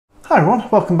Hi everyone,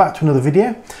 welcome back to another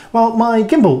video. Well, my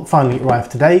gimbal finally arrived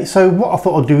today, so what I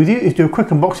thought I'd do with you is do a quick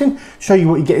unboxing, show you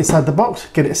what you get inside the box,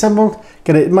 get it assembled,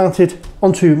 get it mounted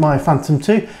onto my Phantom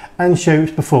 2 and show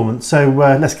its performance. So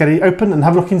let's get it open and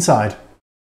have a look inside.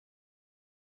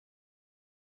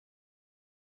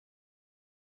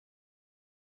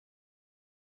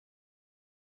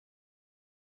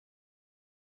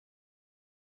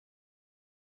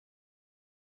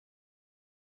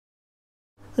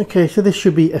 Okay, so this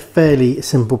should be a fairly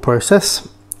simple process.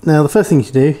 Now the first thing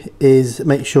to do is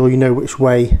make sure you know which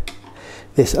way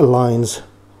this aligns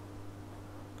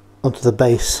onto the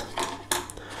base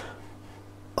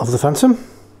of the Phantom.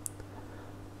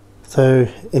 So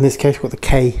in this case we've got the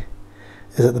K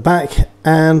is at the back,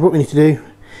 and what we need to do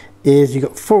is you've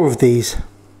got 4 of these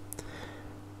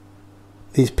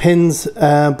pins,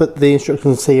 but the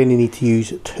instructions say you only need to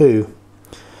use 2.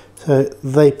 So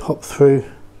they pop through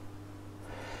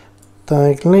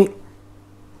diagonally,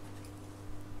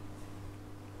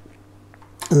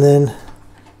 and then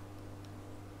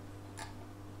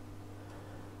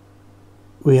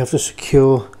we have to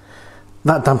secure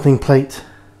that dampening plate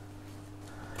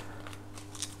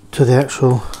to the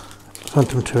actual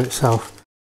Phantom 2 itself.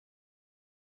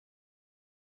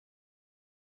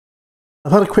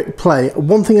 I've had a quick play.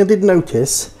 One thing I did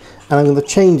notice, and I'm going to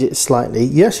change it slightly,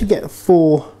 you actually get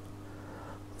four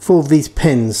of these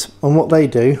pins, and what they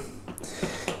do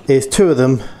is 2 of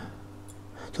them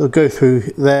sort of go through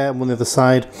there and one on the other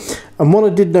side. And what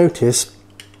I did notice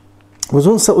was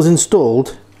once that was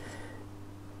installed,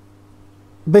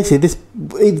 basically this,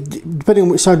 depending on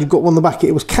which side you've got one on the back,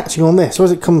 it was catching on this. So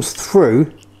as it comes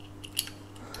through,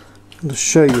 I'll just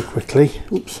show you quickly.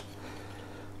 Oops.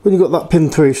 When you've got that pin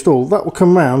through installed, that will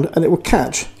come round and it will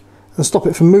catch and stop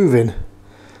it from moving.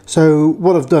 So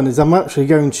what I've done is I'm actually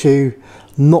going to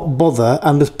not bother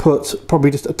and just put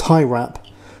probably just a tie wrap,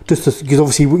 just because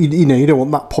obviously you know you don't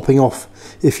want that popping off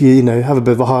if you have a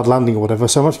bit of a hard landing or whatever.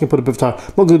 So I'm actually going to put a bit of tie.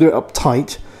 I'm not going to do it up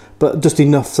tight, but just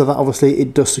enough so that obviously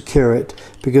it does secure it,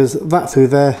 because that through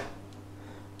there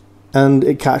and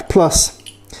it catch. Plus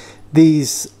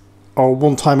these are a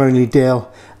one-time only deal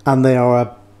and they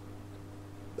are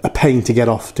a pain to get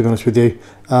off, to be honest with you.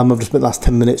 I've just spent the last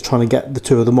 10 minutes trying to get the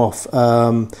 2 of them off.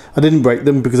 I didn't break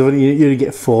them because you only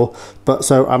get 4, but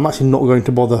so I'm actually not going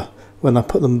to bother when I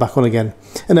put them back on again.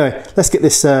 Anyway, let's get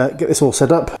this all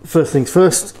set up. First things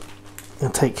first, I'm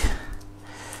going to take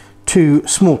 2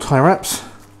 small tie wraps.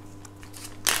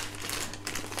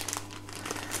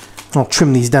 I'll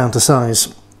trim these down to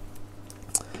size,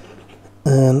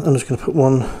 and I'm just going to put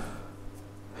one.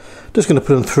 Just going to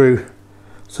put them through,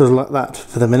 sort of like that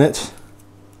for the minute.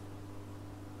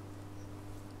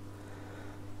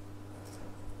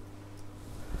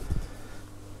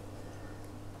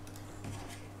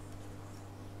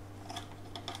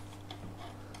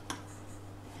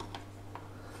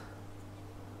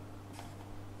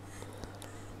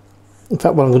 In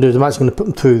fact, what I'm going to do is I'm actually going to put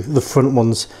them through the front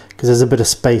ones because there's a bit of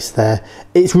space there.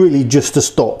 It's really just to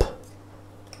stop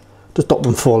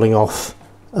them falling off.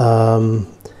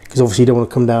 Because obviously you don't want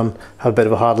to come down, have a bit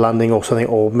of a hard landing or something,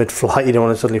 or mid-flight you don't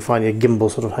want to suddenly find your gimbal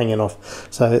sort of hanging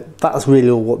off. So that's really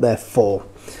all what they're for.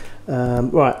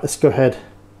 Right, let's go ahead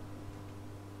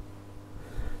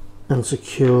and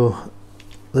secure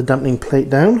the dampening plate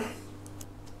down.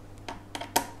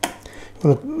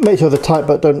 I'm going to make sure they're tight,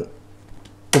 but don't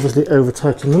obviously over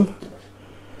tighten them.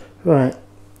 Right,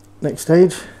 next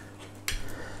stage,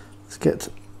 let's get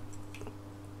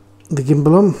the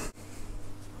gimbal on.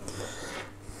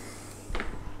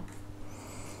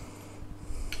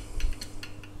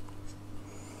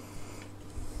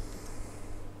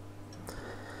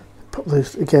 Pop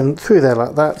those again through there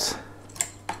like that.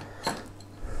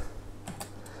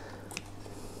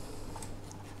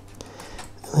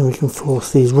 And then we can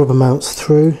force these rubber mounts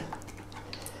through.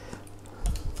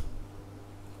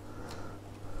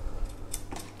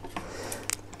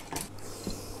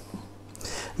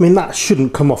 I mean, that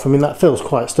shouldn't come off. I mean, that feels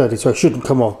quite sturdy, so it shouldn't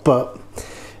come off, but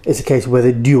it's a case of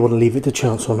whether do you want to leave it to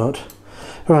chance or not.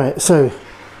 Right, so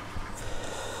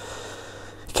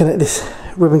connect this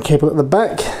ribbon cable at the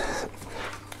back.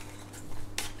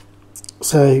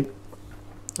 So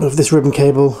if this ribbon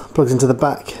cable plugs into the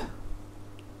back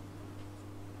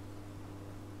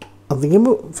of the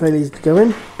gimbal, fairly easy to go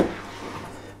in,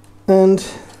 and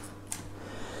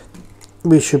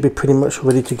we should be pretty much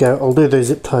ready to go. I'll do those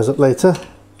zip ties up later.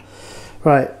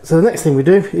 Right, so the next thing we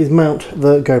do is mount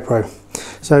the GoPro.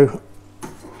 So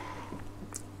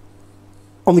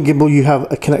on the gimbal you have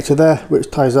a connector there which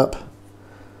ties up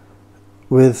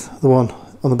with the one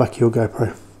on the back of your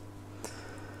GoPro.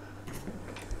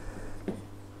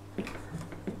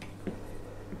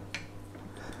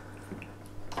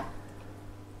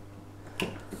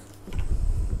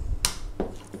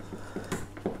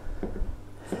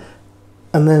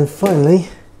 And then finally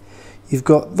you've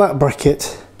got that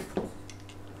bracket,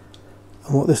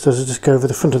 and what this does is just go over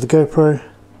the front of the GoPro,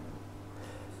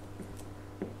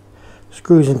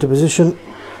 screws into position,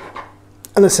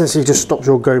 and essentially just stops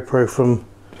your GoPro from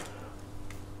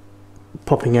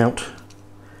popping out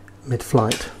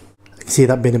mid-flight. I can see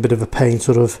that being a bit of a pain,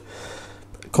 sort of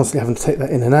constantly having to take that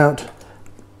in and out,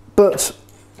 but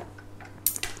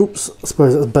oops, I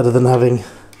suppose that's better than having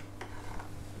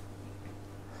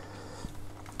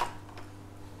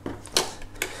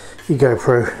your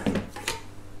GoPro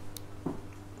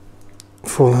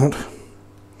fall out.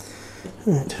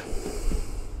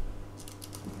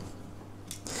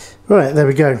 Right, there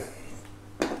we go.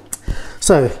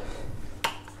 So,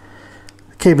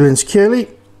 cable in securely.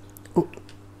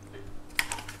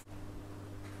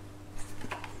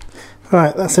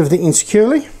 Right, that's everything in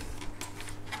securely.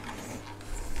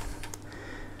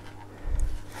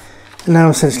 And now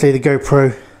essentially the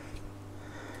GoPro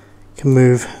can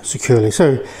move securely.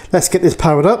 So let's get this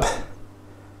powered up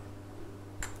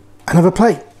and have a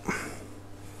play.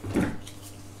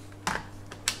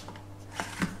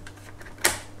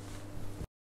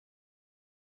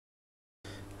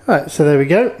 Right, so there we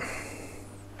go.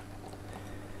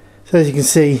 So as you can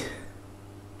see,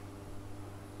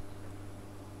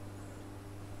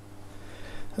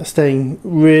 that's staying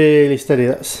really steady.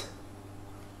 It's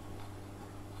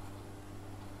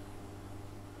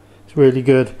really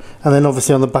good. And then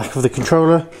obviously on the back of the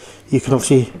controller you can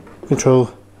obviously control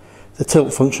the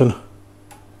tilt function.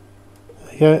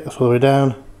 There you go, that's all the way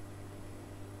down.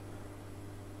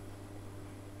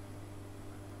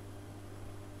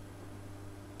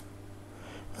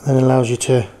 And then allows you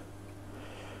to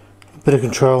a bit of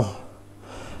control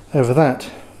over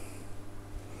that.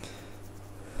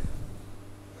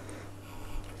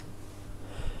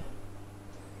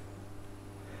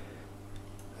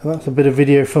 And that's a bit of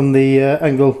video from the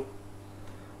angle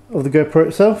of the GoPro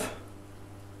itself.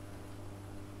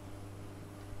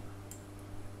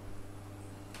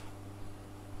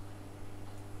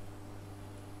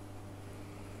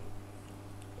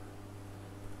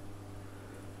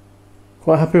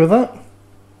 Quite happy with that.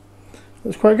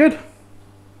 That's quite good.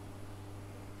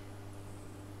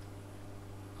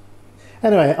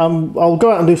 Anyway, I'll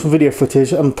go out and do some video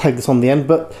footage and tag this on the end,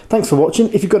 but thanks for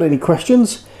watching. If you've got any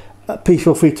questions, please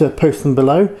feel free to post them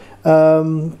below.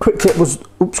 Quick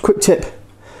tip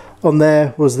on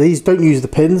there was these: don't use the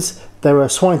pins, they're a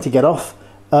swine to get off,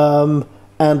 and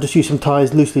just use some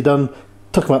ties loosely done,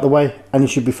 tuck them out the way and you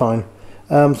should be fine.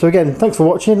 So again, thanks for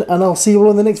watching, and I'll see you all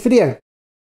in the next video.